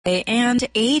and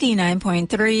 89.3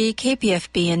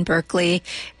 KPFB in Berkeley,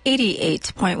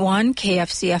 88.1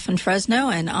 KFCF in Fresno,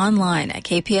 and online at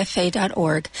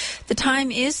kpfa.org. The time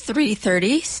is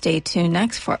 3:30. Stay tuned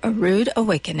next for A Rude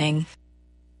Awakening.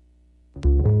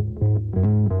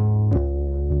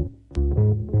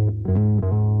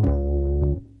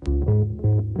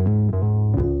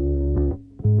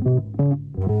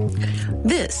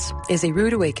 This is A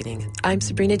Rude Awakening. I'm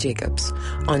Sabrina Jacobs.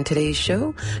 On today's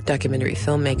show, documentary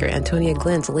filmmaker Antonia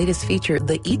Glenn's latest feature,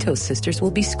 The Ito Sisters,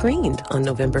 will be screened on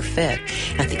November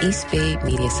 5th at the East Bay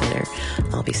Media Center.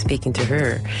 I'll be speaking to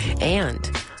her, and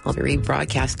I'll be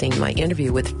rebroadcasting my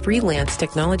interview with freelance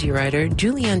technology writer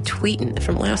Julianne Tweeten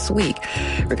from last week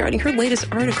regarding her latest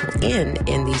article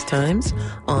in These Times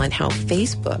on how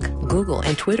Facebook, Google,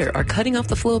 and Twitter are cutting off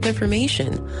the flow of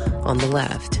information on the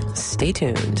left. Stay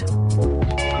tuned.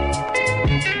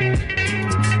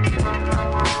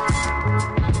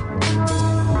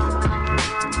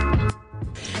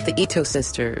 The Ito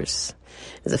Sisters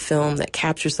is a film that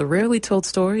captures the rarely told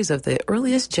stories of the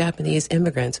earliest Japanese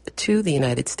immigrants to the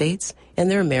United States and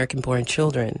their American-born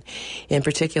children. In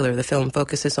particular, the film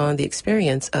focuses on the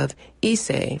experience of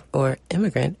Issei, or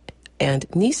immigrant, and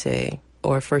Nisei,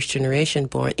 or first-generation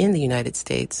born in the United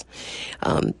States.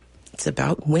 It's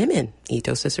about women.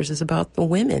 Ito Sisters is about the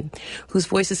women whose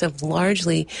voices have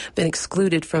largely been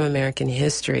excluded from American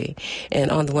history. And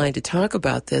on the line to talk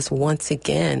about this once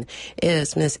again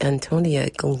is Miss Antonia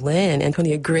Glenn.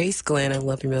 Antonia Grace Glenn. I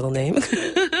love your middle name.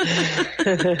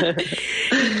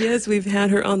 Yes, we've had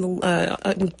her on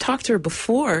the talked to her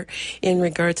before in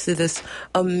regards to this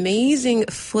amazing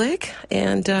flick,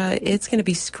 and it's going to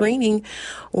be screening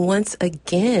once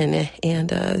again.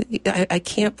 And I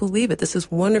can't believe it. This is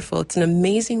wonderful. It's an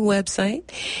amazing website,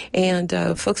 and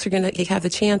folks are going to have a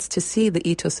chance to see the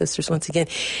Ito Sisters once again.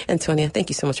 Antonia, thank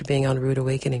you so much for being on Rude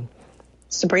Awakening.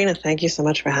 Sabrina, thank you so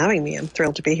much for having me. I'm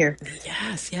thrilled to be here.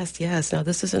 Yes. Now,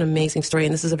 this is an amazing story,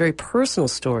 and this is a very personal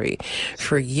story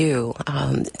for you.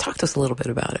 Talk to us a little bit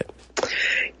about it.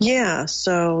 Yeah,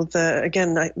 so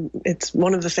it's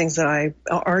one of the things that I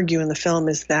argue in the film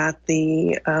is that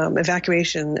the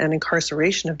evacuation and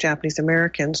incarceration of Japanese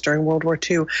Americans during World War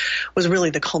II was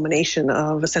really the culmination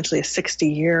of essentially a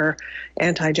 60-year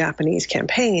anti-Japanese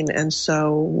campaign. And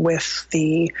so with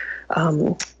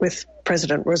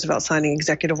President Roosevelt signing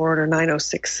Executive Order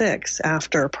 9066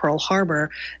 after Pearl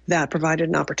Harbor, that provided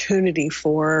an opportunity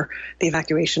for the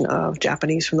evacuation of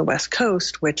Japanese from the West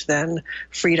Coast, which then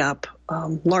freed up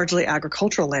largely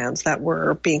agricultural lands that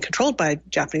were being controlled by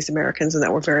Japanese Americans and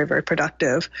that were very, very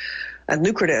productive and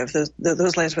lucrative.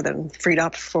 Those lands were then freed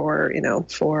up for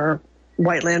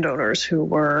white landowners who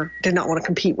did not want to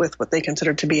compete with what they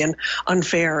considered to be an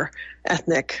unfair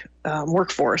ethnic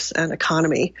workforce and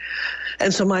economy.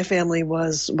 And so my family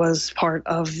was part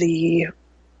of the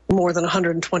more than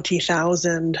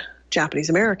 120,000 Japanese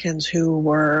Americans who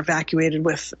were evacuated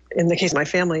with, in the case of my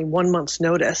family, 1 month's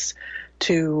notice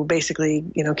to basically,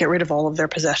 get rid of all of their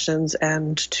possessions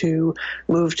and to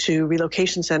move to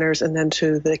relocation centers and then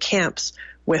to the camps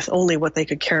with only what they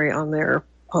could carry on their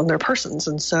persons.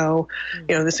 And so,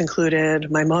 this included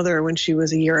my mother when she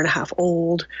was a year and a half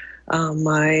old.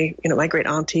 My great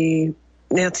auntie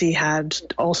Nancy had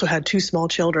also had two small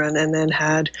children and then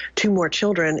had two more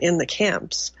children in the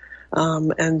camps.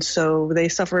 And so they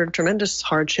suffered tremendous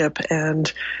hardship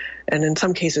and in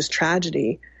some cases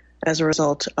tragedy as a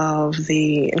result of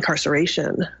the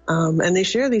incarceration. And they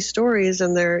share these stories,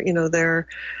 and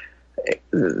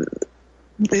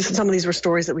some of these were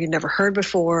stories that we had never heard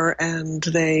before, and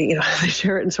they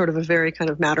share it in sort of a very kind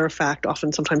of matter-of-fact,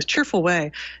 often sometimes cheerful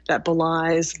way that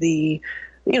belies the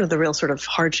real sort of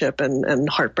hardship and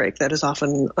heartbreak that is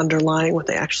often underlying what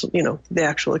the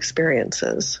actual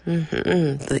experiences.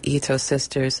 Mm-hmm. The Ito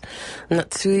sisters,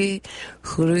 Natsui,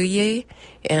 Furuye,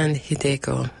 and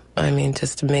Hideko. I mean,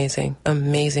 just amazing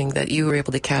that you were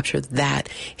able to capture that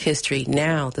history.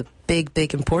 Now, the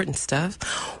big, important stuff.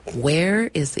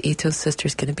 Where is the Ito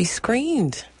Sisters going to be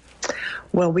screened?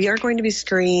 Well, we are going to be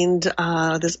screened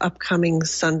this upcoming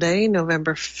Sunday,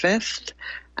 November 5th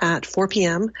at 4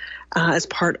 p.m. As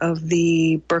part of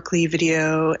the Berkeley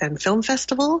Video and Film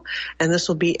Festival. And this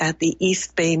will be at the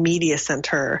East Bay Media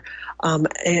Center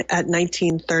at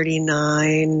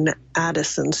 1939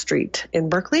 Addison Street in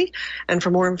Berkeley. And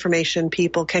for more information,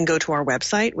 people can go to our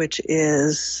website, which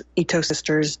is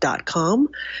itosisters.com.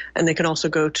 And they can also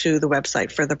go to the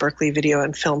website for the Berkeley Video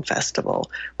and Film Festival,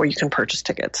 where you can purchase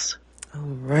tickets. All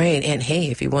right. And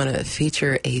hey, if you want to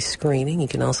feature a screening, you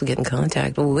can also get in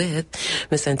contact with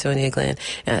Miss Antonia Glenn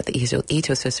at the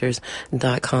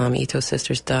ethosisters.com,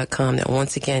 ethosisters.com. Now,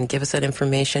 once again, give us that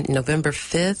information. November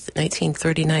 5th,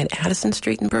 1939, Addison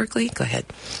Street in Berkeley. Go ahead.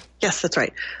 Yes, that's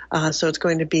right. So it's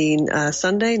going to be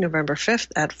Sunday, November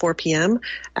 5th at 4 p.m.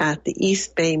 at the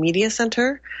East Bay Media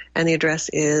Center, and the address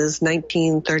is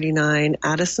 1939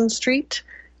 Addison Street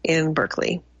in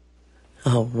Berkeley.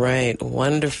 All right.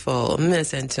 Wonderful.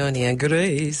 Miss Antonia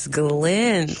Grace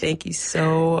Glenn, thank you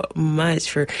so much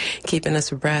for keeping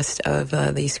us abreast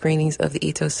of these screenings of the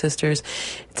Ethos Sisters.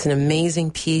 It's an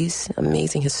amazing piece,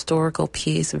 amazing historical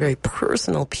piece, a very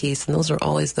personal piece, and those are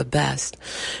always the best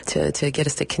to get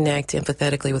us to connect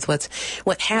empathetically with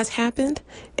what has happened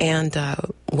and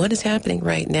what is happening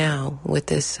right now with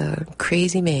this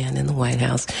crazy man in the White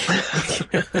House.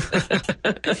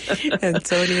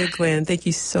 Antonia Glenn, thank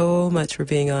you so much for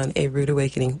being on A Rude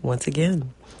Awakening once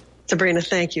again. Sabrina,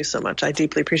 thank you so much. I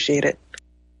deeply appreciate it.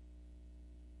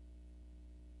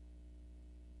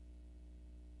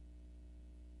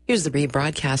 Here's the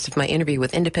rebroadcast of my interview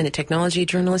with independent technology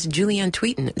journalist Julianne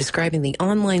Tweeten describing the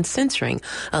online censoring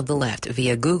of the left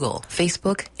via Google,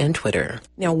 Facebook, and Twitter.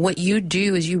 Now, what you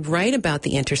do is you write about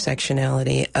the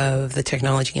intersectionality of the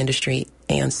technology industry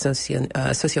and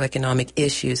socioeconomic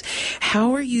issues.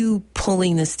 How are you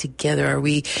pulling this together? Are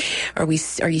you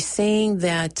saying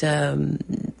that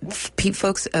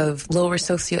folks of lower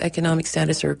socioeconomic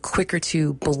status are quicker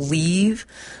to believe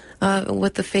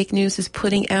what the fake news is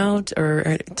putting out,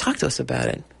 or talk to us about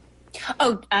it?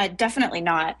 Oh, definitely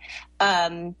not.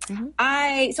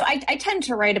 I tend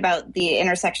to write about the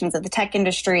intersections of the tech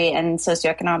industry and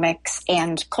socioeconomics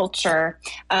and culture,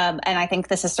 and I think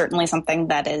this is certainly something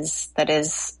that is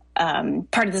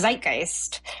part of the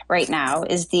zeitgeist right now,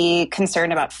 is the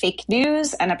concern about fake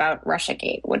news and about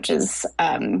Russiagate, which is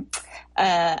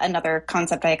another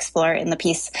concept I explore in the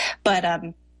piece. But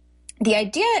the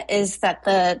idea is that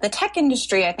the tech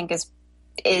industry, I think,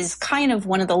 is kind of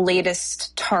one of the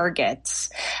latest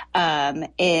targets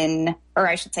or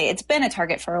I should say it's been a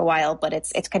target for a while, but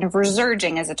it's kind of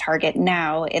resurging as a target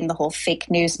now in the whole fake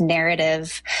news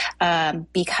narrative,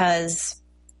 because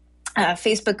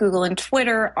Facebook, Google, and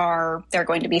Twitter they're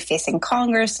going to be facing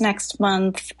Congress next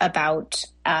month about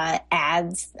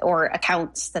ads or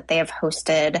accounts that they have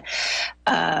hosted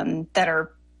that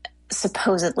are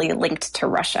supposedly linked to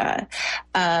Russia.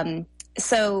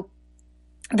 So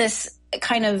this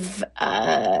kind of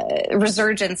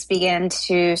resurgence began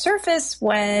to surface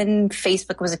when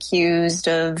Facebook was accused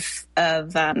of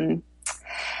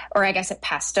or I guess it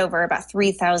passed over about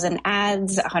 3,000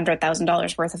 ads,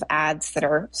 $100,000 worth of ads that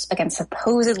are, again,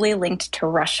 supposedly linked to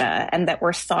Russia and that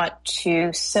were thought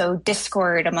to sow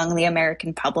discord among the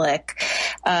American public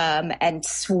and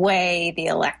sway the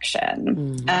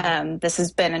election. Mm-hmm. This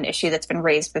has been an issue that's been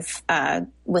raised with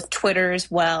Twitter as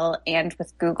well and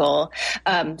with Google.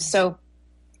 So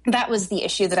that was the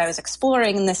issue that I was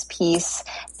exploring in this piece,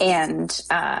 and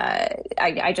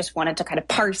I just wanted to kind of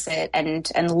parse it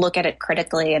and look at it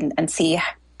critically and see,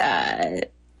 kind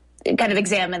of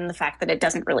examine the fact that it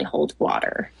doesn't really hold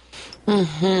water.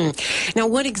 Mm-hmm. Now,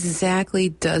 what exactly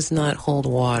does not hold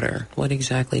water? What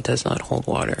exactly does not hold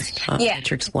water that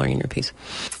you're exploring in your piece?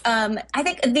 I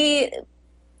think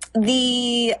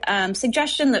the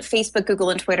suggestion that Facebook, Google,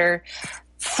 and Twitter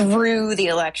through the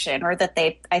election, or that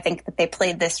I think that they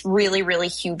played this really, really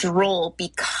huge role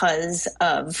because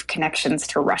of connections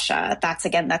to Russia. That's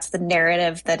the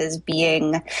narrative that is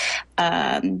being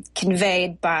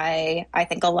conveyed by, I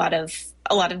think, a lot of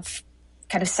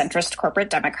kind of centrist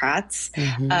corporate Democrats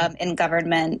in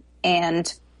government.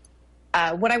 And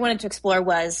what I wanted to explore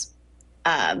was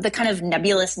the kind of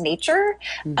nebulous nature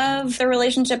of the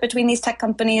relationship between these tech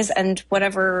companies and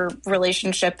whatever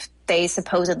relationship they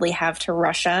supposedly have to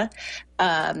Russia.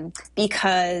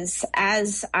 Because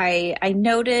as I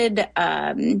noted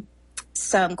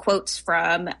some quotes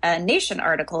from a Nation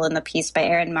article in the piece by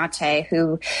Aaron Mate,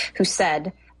 who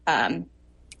said,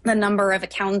 the number of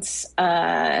accounts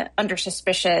under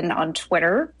suspicion on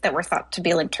Twitter that were thought to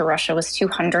be linked to Russia was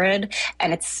 200,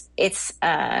 and it's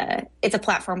a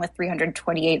platform with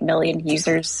 328 million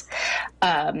users.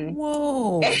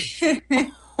 Whoa.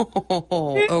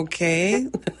 Okay.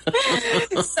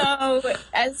 So,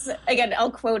 again,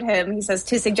 I'll quote him. He says,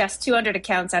 to suggest 200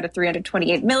 accounts out of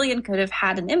 328 million could have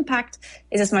had an impact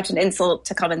is as much an insult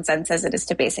to common sense as it is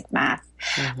to basic math.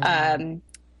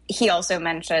 He also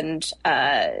mentioned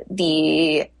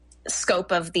the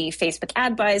scope of the Facebook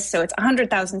ad buys. So it's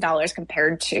 $100,000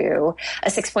 compared to a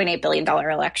 $6.8 billion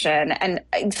election. And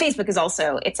Facebook is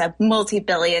also, it's a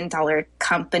multi-billion-dollar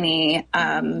company.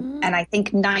 And I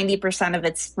think 90% of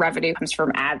its revenue comes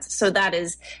from ads. So that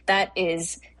is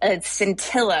a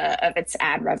scintilla of its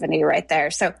ad revenue right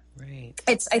there. So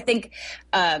it's, I think,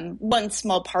 one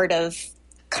small part of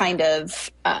kind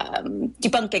of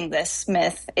debunking this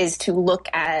myth is to look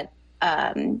at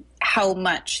how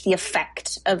much the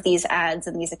effect of these ads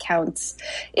and these accounts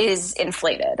is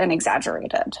inflated and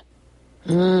exaggerated.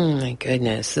 My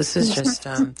goodness. This is just,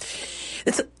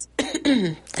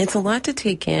 it's a lot to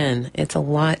take in. It's a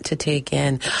lot to take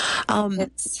in.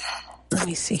 Let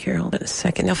me see here. Hold on a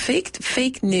second. Now,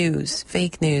 fake news.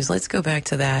 Let's go back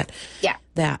to that. Yeah.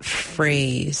 That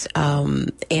phrase.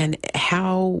 And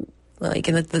how, like,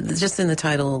 just in the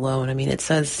title alone, I mean, it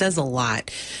says a lot.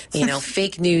 You know,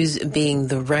 fake news being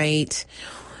the right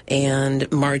and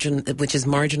which is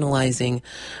marginalizing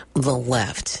the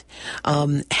left.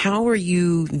 How are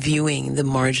you viewing the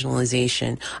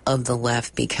marginalization of the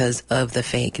left because of the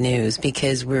fake news?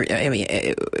 Because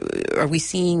are we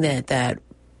seeing that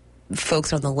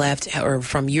folks on the left, or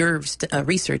from your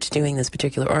research doing this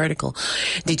particular article,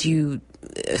 did you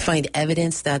find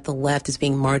evidence that the left is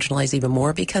being marginalized even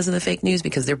more because of the fake news,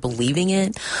 because they're believing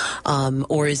it?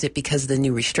 Or is it because of the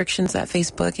new restrictions that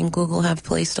Facebook and Google have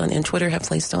placed on, and Twitter have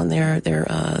placed on their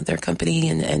company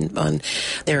and on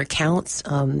their accounts?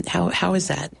 How is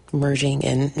that merging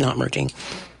and not merging?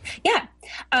 Yeah.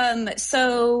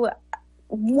 So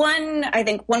I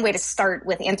think one way to start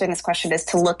with answering this question is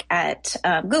to look at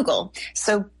Google.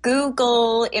 So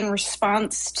Google, in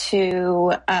response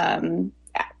to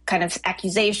kind of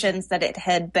accusations that it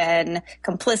had been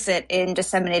complicit in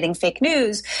disseminating fake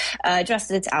news,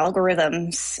 adjusted its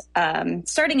algorithms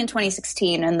starting in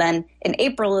 2016. And then in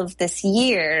April of this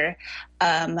year,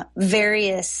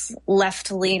 various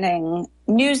left-leaning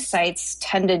news sites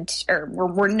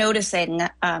were noticing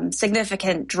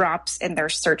significant drops in their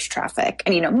search traffic.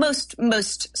 And, you know,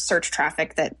 most search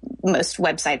traffic that most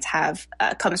websites have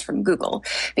comes from Google,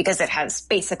 because it has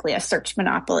basically a search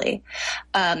monopoly.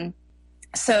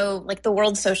 So, like, the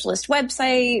World Socialist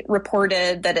website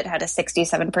reported that it had a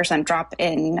 67% drop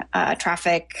in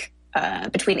traffic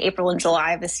between April and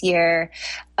July of this year.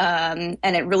 And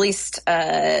it released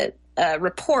a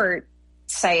report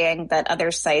saying that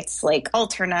other sites like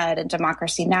Alternet and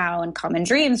Democracy Now! And Common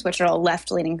Dreams, which are all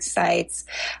left-leaning sites,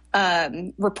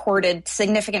 reported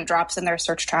significant drops in their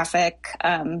search traffic,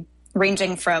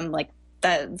 ranging from like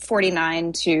the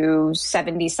 49 to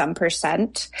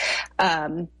 70-some%.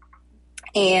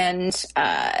 And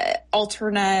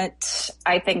Alternet,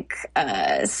 I think,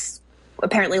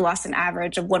 apparently lost an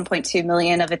average of 1.2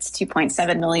 million of its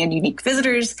 2.7 million unique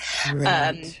visitors.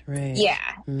 Right. Yeah.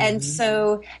 Mm-hmm. And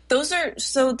so those are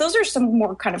some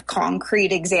more kind of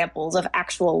concrete examples of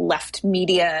actual left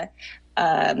media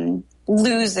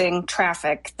losing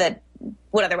traffic that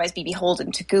would otherwise be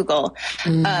beholden to Google.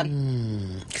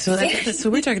 So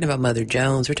we're talking about Mother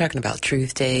Jones. We're talking about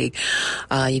Truth Take.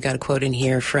 You got a quote in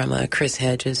here from Chris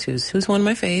Hedges, who's one of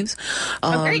my faves.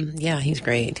 Great. Yeah, he's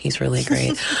great. He's really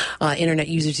great. Internet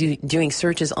users doing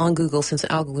searches on Google since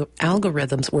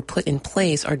algorithms were put in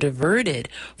place are diverted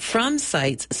from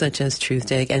sites such as Truth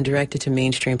Take and directed to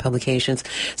mainstream publications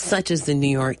such as the New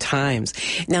York Times.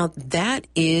 Now, that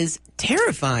is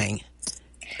terrifying.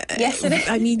 Yes, it is.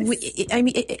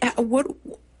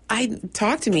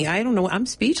 Talk to me. I don't know. I'm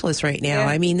speechless right now. Yeah,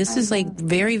 I mean, this is like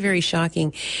very, very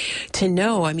shocking to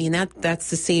know. I mean, that's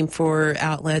the same for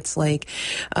outlets like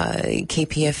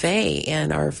KPFA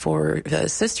and our four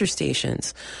sister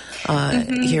stations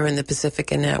here in the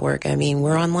Pacifica Network. I mean,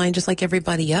 we're online just like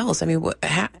everybody else. I mean,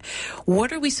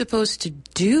 what are we supposed to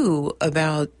do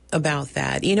about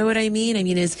that? You know what I mean? I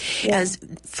mean, as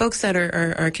folks that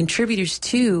are contributors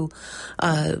to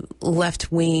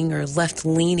left-wing or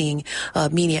left-leaning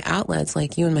media outlets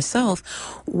like you and myself,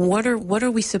 what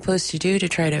are we supposed to do to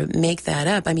try to make that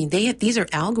up? I mean, these are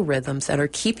algorithms that are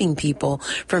keeping people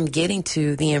from getting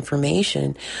to the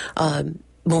information,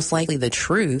 most likely the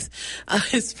truth,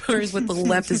 as far as what the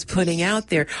left is putting out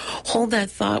there. Hold that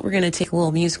thought. We're going to take a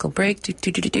little musical break,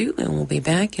 and we'll be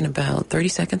back in about 30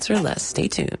 seconds or less. Stay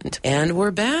tuned. And we're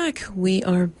back. We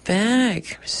are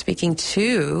back speaking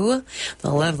to the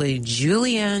lovely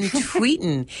Julianne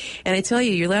Tweeten. And I tell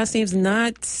you, your last name's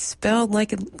not spelled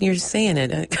like you're saying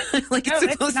it, like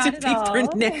it's supposed to be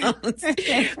pronounced.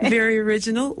 Very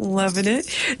original. Loving it.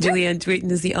 Julianne Tweeten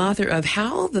is the author of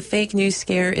How the Fake News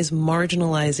Scare is Marginalizing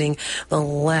marginalizing the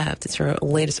left. It's her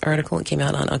latest article. It came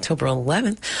out on October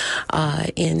 11th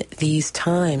in These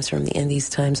Times, from the In These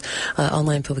Times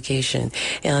online publication.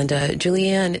 And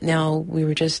Julianne, now we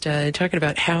were just talking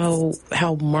about how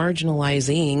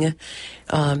marginalizing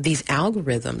these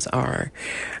algorithms are.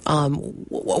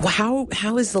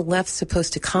 How is the left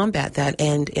supposed to combat that?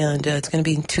 And it's going to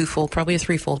be twofold, probably a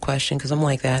threefold question, because I'm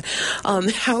like that.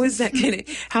 How is that going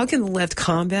to? How can the left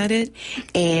combat it?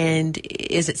 And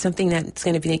is it something that's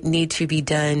going to need to be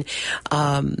done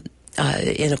in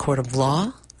a court of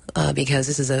law? Because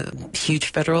this is a huge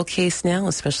federal case now,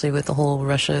 especially with the whole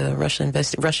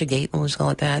Russiagate, we'll just call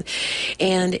it that.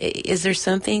 And is there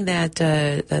something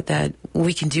that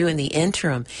we can do in the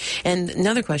interim? And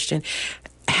another question: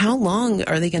 how long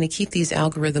are they going to keep these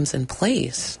algorithms in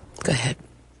place? Go ahead.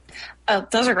 Oh,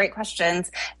 those are great questions.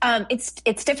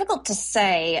 It's difficult to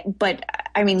say, but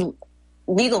I mean,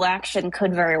 legal action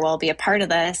could very well be a part of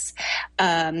this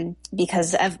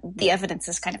because the evidence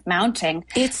is kind of mounting.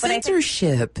 It's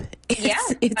censorship.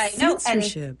 It's I know.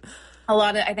 Censorship.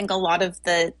 And I think a lot of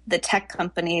the tech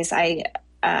companies, I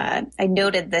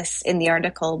noted this in the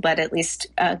article, but at least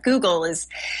Google is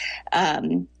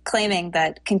claiming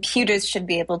that computers should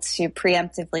be able to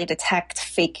preemptively detect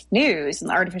fake news,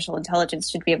 and artificial intelligence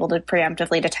should be able to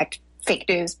preemptively detect fake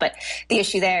news. But the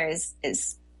issue there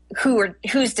is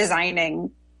who's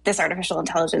designing this artificial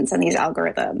intelligence and these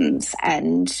algorithms,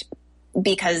 and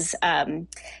because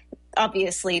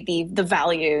obviously the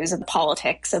values and the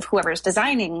politics of whoever's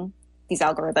designing these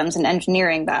algorithms and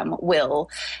engineering them will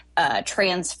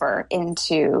transfer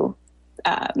into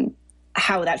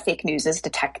how that fake news is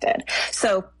detected.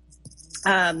 So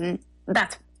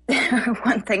that's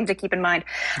one thing to keep in mind.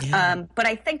 Yeah. But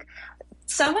I think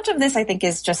so much of this,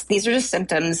 these are just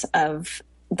symptoms of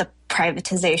the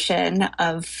privatization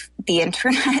of the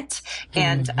internet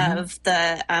and of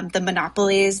the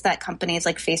monopolies that companies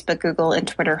like Facebook, Google, and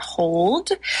Twitter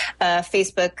hold.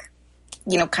 Facebook,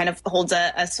 kind of holds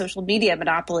a social media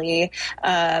monopoly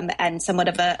and somewhat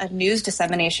of a news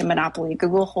dissemination monopoly.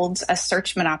 Google holds a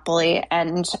search monopoly.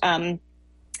 And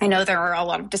I know there are a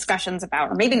lot of discussions about,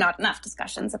 or maybe not enough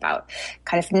discussions about,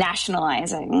 kind of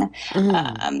nationalizing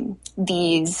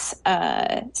these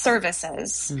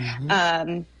services.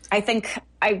 I think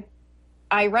I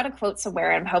read a quote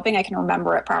somewhere, and I'm hoping I can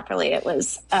remember it properly. It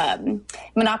was,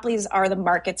 monopolies are the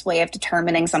market's way of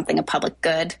determining something a public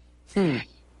good.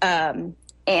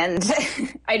 And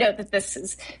I know that this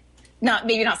is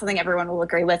maybe not something everyone will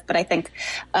agree with, but I think,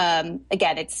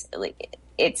 again,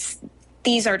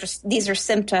 these are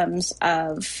symptoms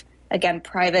of, again,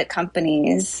 private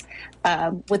companies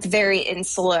with very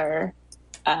insular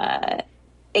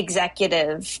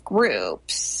executive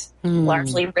groups,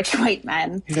 largely rich white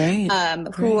men,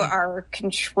 who are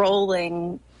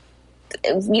controlling,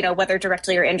 whether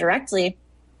directly or indirectly,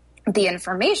 the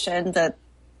information that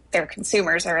their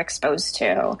consumers are exposed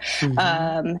to.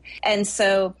 And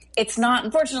so it's not,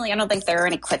 unfortunately, I don't think there are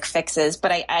any quick fixes,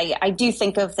 but I do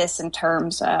think of this in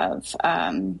terms of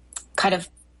kind of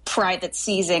private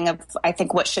seizing of, I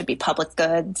think, what should be public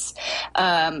goods.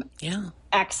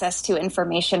 Access to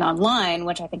information online,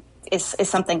 which I think is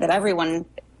something that everyone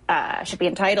should be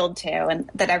entitled to, and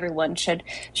that everyone should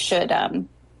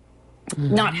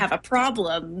not have a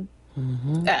problem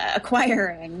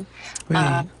acquiring.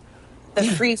 The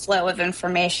free flow of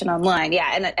information online.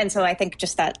 And so I think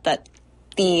just that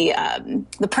the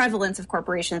prevalence of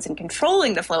corporations in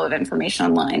controlling the flow of information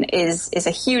online is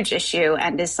a huge issue,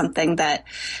 and is something that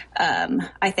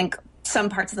I think some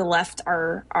parts of the left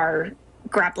are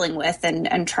grappling with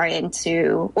and trying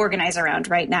to organize around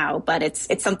right now. But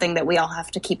it's something that we all have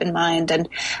to keep in mind. And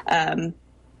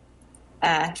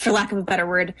for lack of a better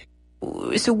word,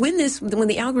 so when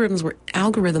the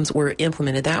algorithms were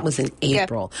implemented, that was in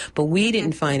April, but we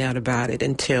didn't find out about it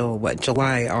until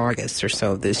July, August or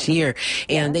so this year,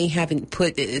 and they haven't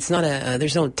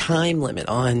there's no time limit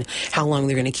on how long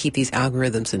they're going to keep these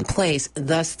algorithms in place,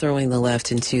 thus throwing the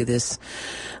left into this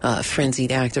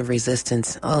frenzied act of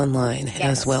resistance online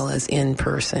as well as in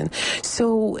person.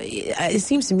 So it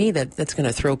seems to me that that's going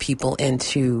to throw people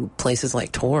into places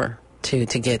like Tor to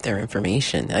get their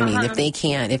information. I mean,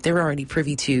 if they're already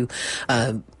privy to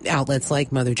outlets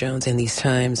like Mother Jones and These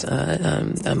Times,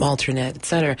 Alternet, et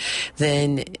cetera,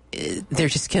 then they're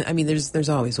just there's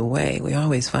always a way. We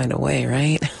always find a way,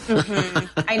 right?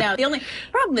 I know. The only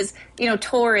problem is,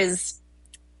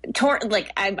 Tor,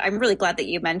 like, I'm really glad that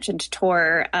you mentioned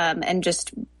Tor, and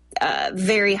just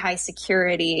very high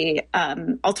security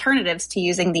alternatives to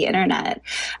using the internet.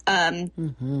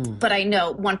 But I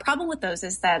know one problem with those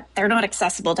is that they're not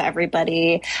accessible to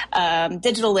everybody.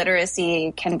 Digital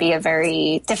literacy can be a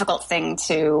very difficult thing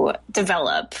to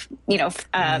develop,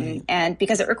 and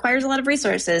because it requires a lot of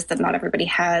resources that not everybody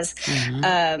has.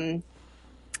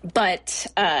 But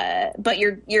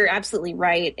you're absolutely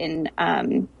right in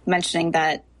mentioning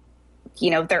that,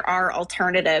 there are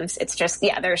alternatives. It's just,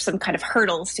 there's some kind of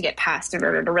hurdles to get past in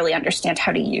order to really understand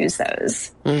how to use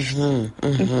those.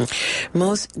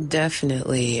 Most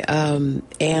definitely.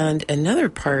 And another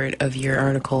part of your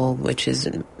article, which is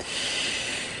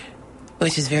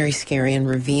very scary and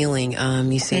revealing.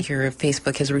 You say here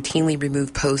Facebook has routinely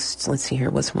removed posts. Let's see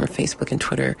here, what's more? Facebook and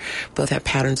Twitter both have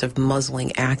patterns of muzzling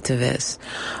activists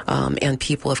and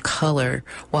people of color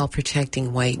while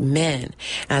protecting white men.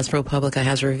 As ProPublica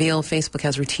has revealed, Facebook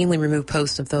has routinely removed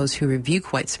posts of those who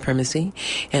rebuke white supremacy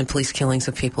and police killings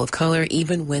of people of color,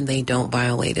 even when they don't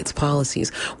violate its policies,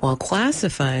 while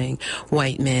classifying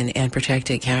white men as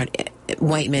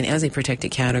a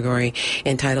protected category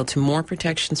entitled to more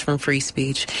protections from free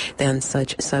speech than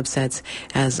such subsets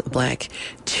as black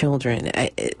children.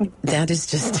 That is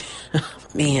just,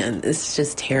 man, it's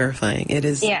just terrifying. It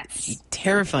is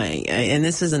terrifying. And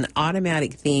this is an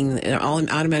automatic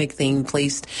thing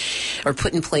placed or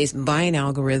put in place by an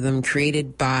algorithm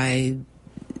created by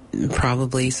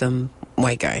probably some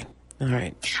white guy. All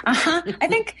right. I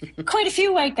think quite a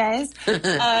few white guys.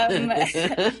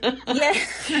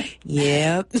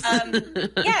 Yep.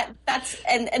 That's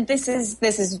and this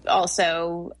is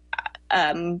also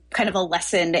kind of a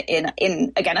lesson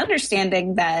in again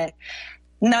understanding that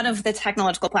none of the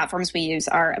technological platforms we use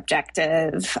are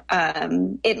objective.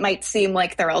 It might seem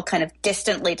like they're all kind of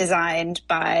distantly designed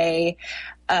by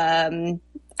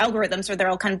algorithms, or they're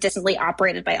all kind of distantly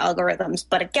operated by algorithms.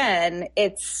 But again,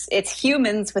 it's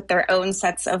humans with their own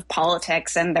sets of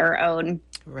politics and their own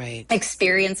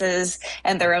experiences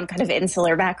and their own kind of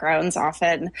insular backgrounds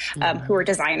often who are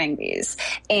designing these.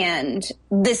 And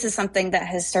this is something that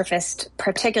has surfaced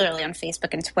particularly on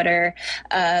Facebook and Twitter.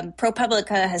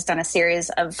 ProPublica has done a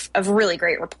series of really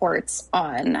great reports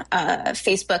on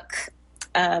Facebook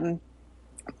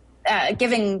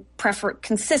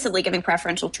consistently giving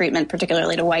preferential treatment,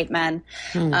 particularly to white men,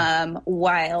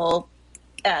 while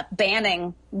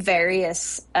banning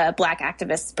various black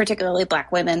activists, particularly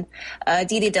black women.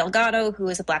 Didi Delgado, who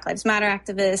is a Black Lives Matter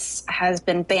activist, has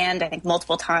been banned, I think,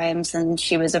 multiple times, and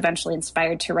she was eventually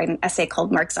inspired to write an essay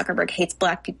called Mark Zuckerberg Hates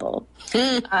Black People.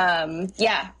 Which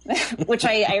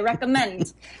I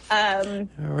recommend. All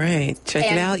right. Check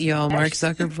it out, y'all. Mark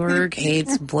Zuckerberg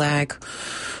Hates Black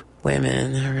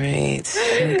Women. All right.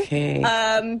 Okay.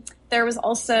 There was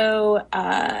also,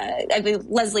 I believe,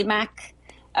 Leslie Mack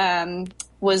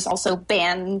was also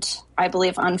banned, I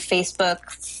believe, on Facebook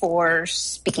for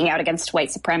speaking out against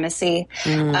white supremacy.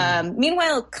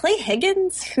 Meanwhile, Clay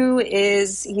Higgins,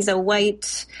 he's a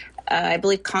white, I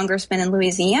believe, congressman in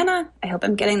Louisiana. I hope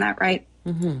I'm getting that right.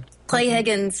 Clay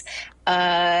Higgins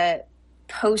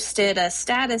posted a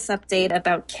status update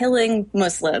about killing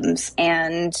Muslims.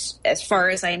 And as far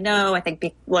as I know, I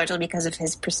think largely because of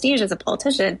his prestige as a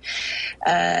politician,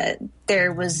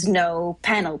 there was no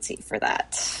penalty for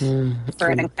that, for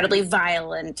an incredibly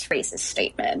violent racist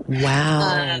statement.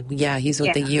 Wow. He's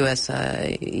with the U.S.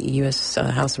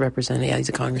 House of Representatives. Yeah, he's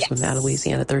a congressman out of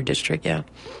Louisiana, 3rd District,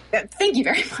 Thank you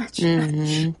very much.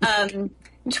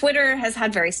 Twitter has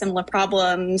had very similar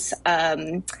problems.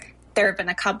 There have been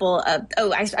a couple of...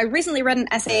 I recently read an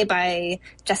essay by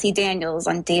Jesse Daniels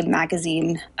on Dame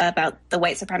Magazine about the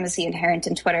white supremacy inherent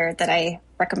in Twitter that I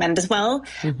recommend as well.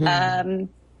 And,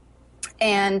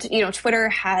 Twitter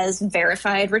has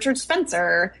verified Richard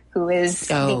Spencer, who is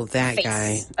the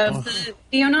face of the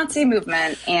neo-Nazi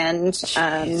movement, and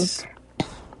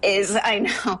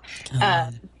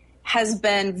has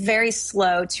been very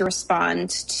slow to respond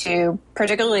to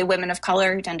particularly women of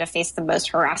color who tend to face the most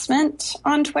harassment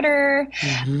on Twitter.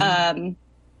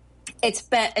 It's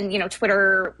been, and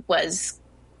Twitter was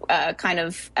kind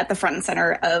of at the front and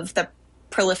center of the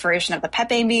proliferation of the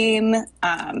Pepe meme,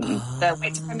 the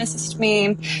white supremacist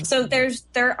meme. So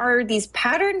there are these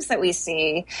patterns that we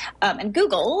see, and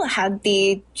Google had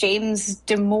the James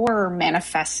Damore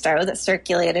manifesto that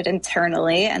circulated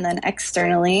internally and then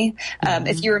externally.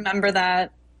 If you remember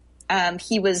that,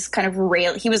 he was kind of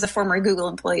he was a former Google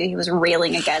employee. He was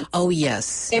railing against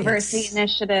diversity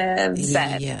initiatives.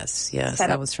 Yes,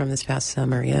 that was from this past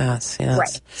summer. Yes.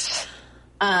 Right.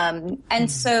 And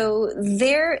so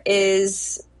there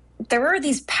is there are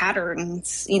these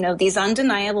patterns, these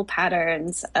undeniable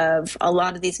patterns of a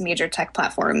lot of these major tech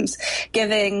platforms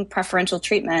giving preferential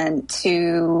treatment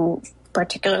to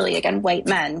particularly, again, white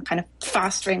men, kind of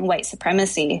fostering white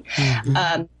supremacy.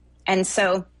 And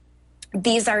so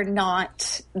these are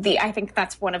not I think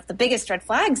that's one of the biggest red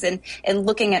flags in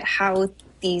looking at how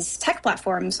these tech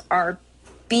platforms are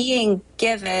being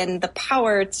given the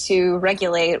power to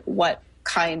regulate what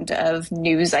kind of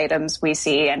news items we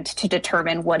see and to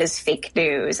determine what is fake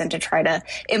news and to try to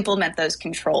implement those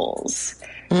controls.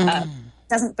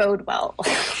 Doesn't bode well.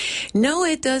 No,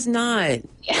 it does not.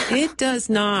 Yeah. It does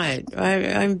not.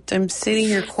 I'm sitting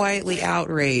here quietly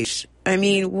outraged. I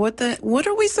mean, what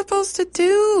are we supposed to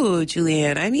do,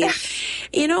 Julianne? I mean,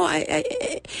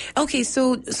 okay,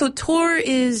 so Tor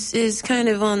is kind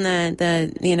of on that,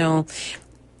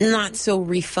 not so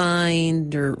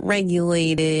refined or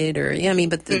regulated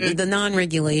but the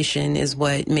non-regulation is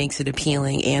what makes it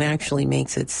appealing and actually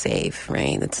makes it safe,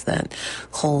 right? It's that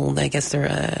whole, I guess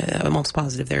I'm almost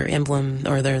positive their emblem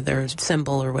or their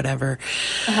symbol or whatever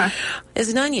is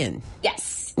an onion.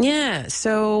 Yes. Yeah.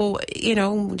 So,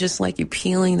 just like you're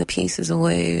peeling the pieces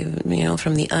away,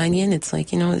 from the onion, it's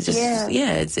like, it's just,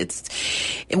 it's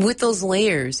with those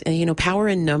layers and, power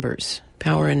in numbers.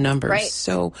 Right.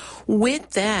 So with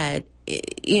that,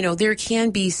 there can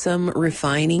be some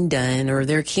refining done, or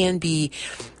there can be,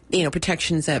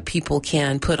 protections that people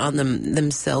can put on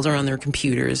themselves or on their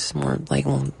computers. More like,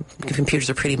 computers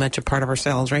are pretty much a part of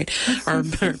ourselves, right?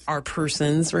 our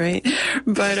persons, right?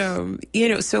 But,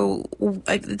 so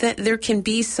that there can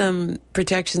be some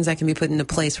protections that can be put into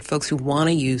place for folks who want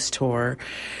to use Tor.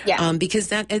 Yeah. Because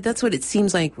that's what it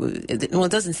seems like. Well,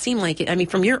 it doesn't seem like it. I mean,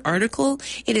 from your article,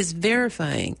 it is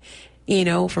verifying,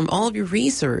 from all of your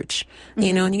research,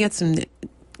 and you got some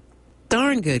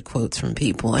darn good quotes from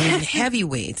people. I mean,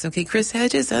 heavyweights. Okay, Chris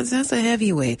Hedges, that's a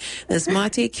heavyweight. This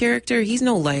Mate character, he's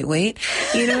no lightweight.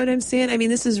 You know what I'm saying? I mean,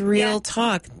 this is real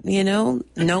talk, no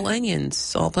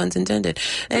onions, all puns intended.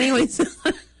 Anyways.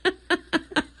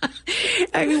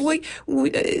 I mean,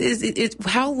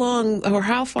 how long or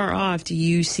how far off do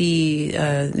you see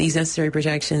these necessary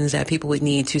protections that people would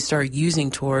need to start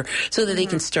using Tor so that they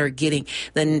can start getting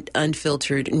the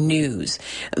unfiltered news?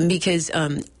 Because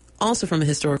also from a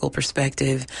historical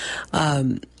perspective,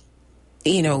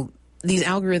 these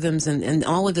algorithms and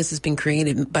all of this has been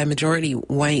created by majority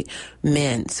white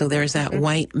men. So there's that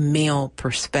white male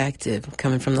perspective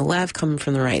coming from the left, coming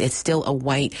from the right. It's still a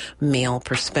white male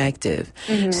perspective.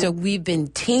 So we've been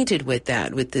tainted with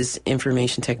that, with this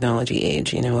information technology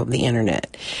age, of the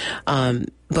internet.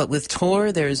 But with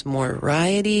Tor, there's more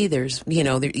variety. There's,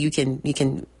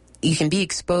 you can be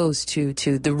exposed to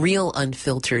the real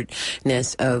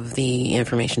unfilteredness of the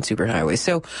information superhighway.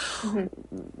 So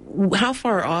how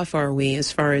far off are we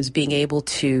as far as being able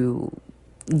to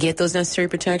get those necessary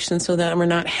protections so that we're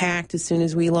not hacked as soon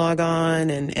as we log on?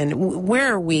 And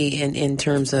where are we in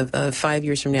terms of 5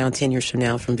 years from now, 10 years from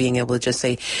now, from being able to just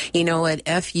say, what,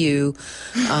 F you,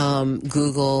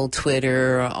 Google,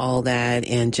 Twitter, all that,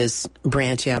 and just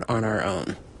branch out on our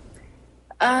own?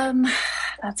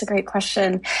 That's a great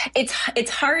question. It's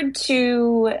hard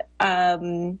to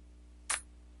kind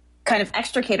of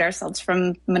extricate ourselves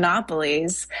from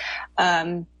monopolies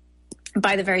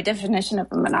by the very definition of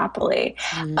a monopoly.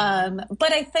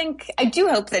 But I do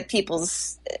hope that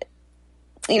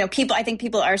I think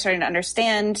people are starting to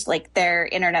understand, like, their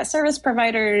internet service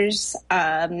providers,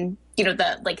 the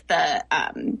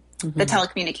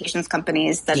telecommunications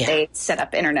companies that they set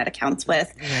up internet accounts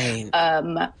with,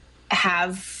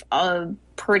 have a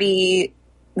pretty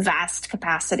vast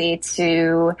capacity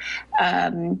to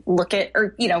look at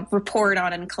or report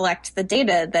on and collect the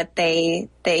data that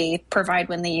they provide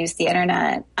when they use the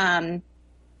internet.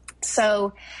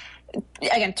 So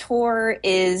again, Tor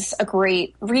is a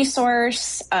great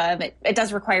resource. It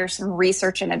does require some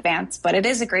research in advance, but it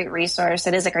is a great resource.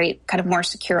 It is a great kind of more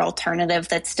secure alternative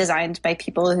that's designed by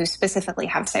people who specifically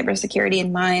have cybersecurity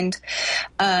in mind.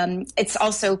 It's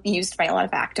also used by a lot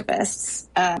of activists.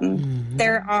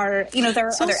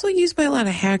 It's also used by a lot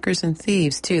of hackers and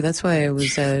thieves too. That's why I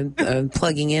was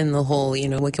plugging in the whole,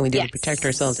 what can we do to protect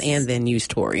ourselves and then use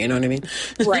Tor? You know what I mean?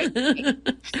 Right.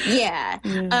 Yeah.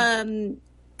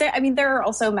 There are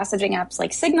also messaging apps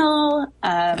like Signal.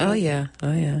 There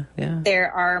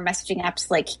are messaging apps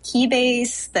like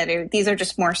Keybase these are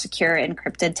just more secure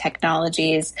encrypted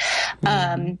technologies.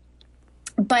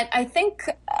 But I think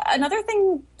another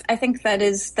thing think that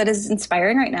is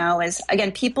inspiring right now is,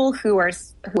 again, people who are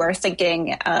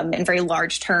thinking in very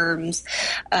large terms.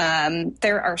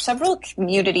 There are several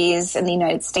communities in the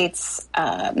United States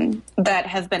that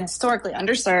have been historically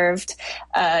underserved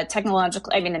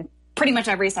technologically. I mean, in pretty much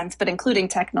every sense, but including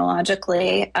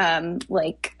technologically,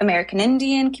 like American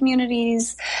Indian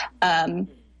communities.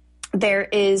 There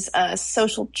is a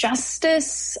social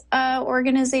justice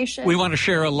organization. We want to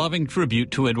share a loving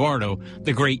tribute to Eduardo,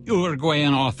 the great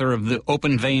Uruguayan author of The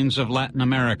Open Veins of Latin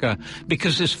America,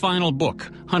 because his final book,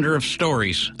 Hunter of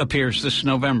Stories, appears this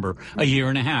November, a year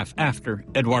and a half after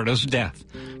Eduardo's death.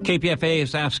 KPFA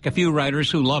has asked a few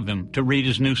writers who love him to read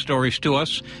his new stories to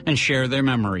us and share their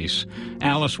memories.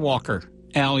 Alice Walker,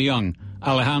 Al Young,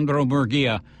 Alejandro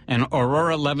Murguia, and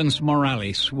Aurora Levins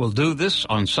Morales will do this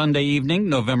on Sunday evening,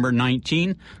 November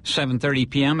 19, 7:30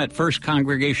 p.m. at First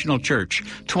Congregational Church,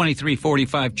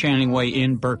 2345 Channing Way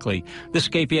in Berkeley. This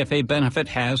KPFA benefit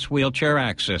has wheelchair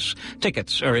access.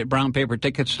 Tickets are at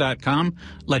brownpapertickets.com.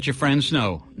 Let your friends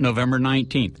know. November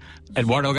 19th. Eduardo